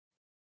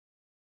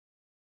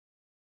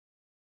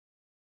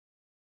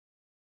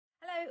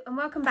Hello and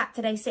welcome back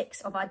to day 6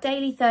 of our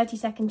daily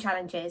 30-second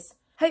challenges.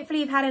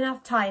 Hopefully you've had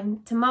enough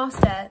time to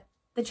master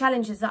the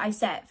challenges that I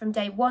set from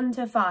day 1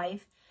 to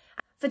 5.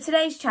 For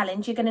today's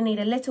challenge, you're going to need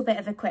a little bit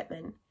of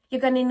equipment.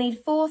 You're going to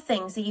need 4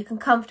 things that you can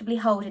comfortably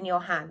hold in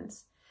your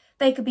hands.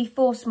 They could be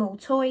 4 small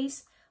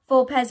toys,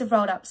 4 pairs of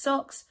rolled up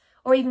socks,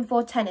 or even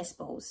 4 tennis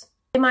balls.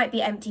 They might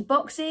be empty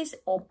boxes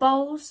or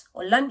bowls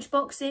or lunch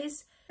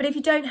boxes, but if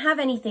you don't have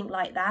anything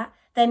like that,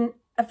 then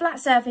a flat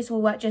surface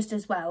will work just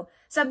as well,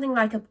 something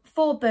like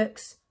 4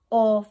 books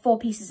or 4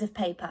 pieces of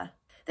paper.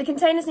 The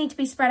containers need to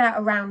be spread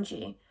out around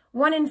you,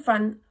 1 in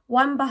front,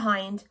 1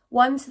 behind,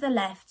 1 to the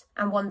left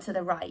and 1 to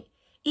the right,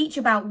 each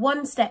about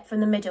 1 step from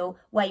the middle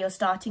where your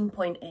starting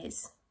point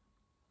is.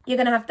 You're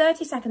going to have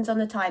 30 seconds on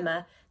the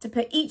timer to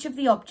put each of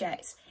the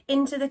objects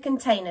into the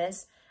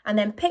containers and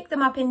then pick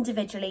them up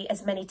individually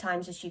as many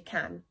times as you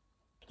can.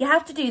 You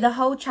have to do the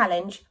whole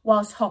challenge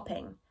whilst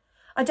hopping.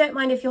 I don't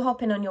mind if you're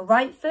hopping on your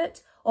right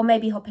foot or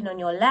maybe hopping on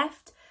your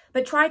left,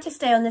 but try to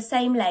stay on the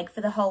same leg for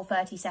the whole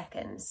 30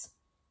 seconds.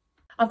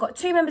 I've got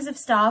 2 members of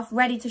staff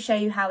ready to show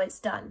you how it's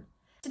done.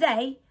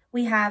 Today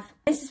we have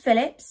Mrs.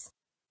 Phillips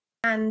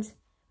and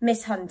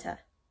Miss Hunter.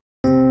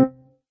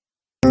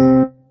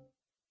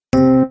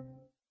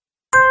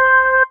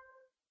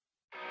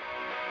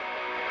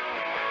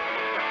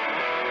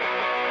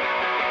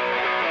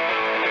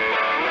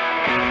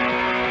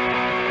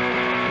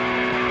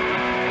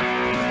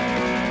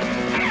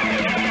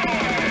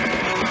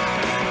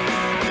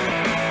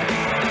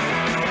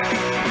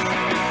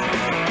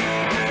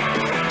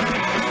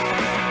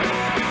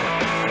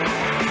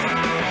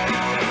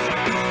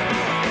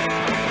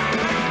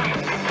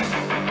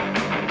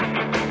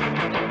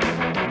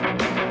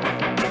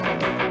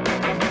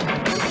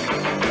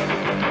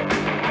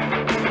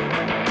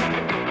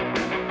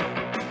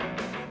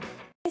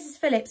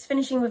 Phillips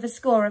finishing with a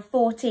score of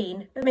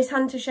 14, but Miss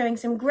Hunter showing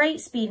some great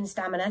speed and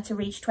stamina to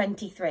reach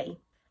 23.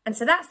 And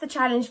so that's the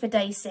challenge for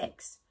day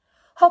 6.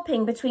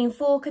 Hopping between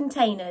 4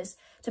 containers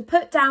to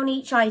put down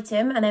each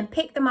item and then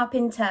pick them up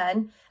in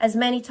turn as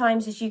many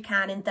times as you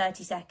can in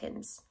 30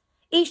 seconds.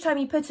 Each time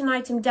you put an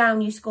item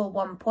down, you score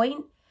 1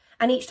 point,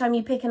 and each time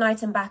you pick an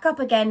item back up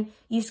again,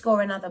 you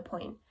score another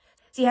point.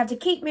 So you have to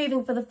keep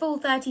moving for the full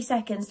 30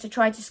 seconds to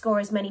try to score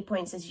as many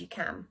points as you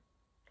can.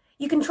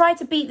 You can try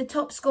to beat the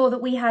top score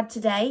that we had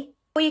today,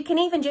 or you can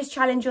even just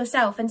challenge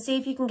yourself and see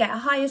if you can get a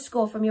higher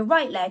score from your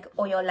right leg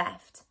or your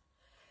left.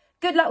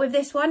 Good luck with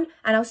this one,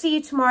 and I'll see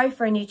you tomorrow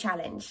for a new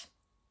challenge.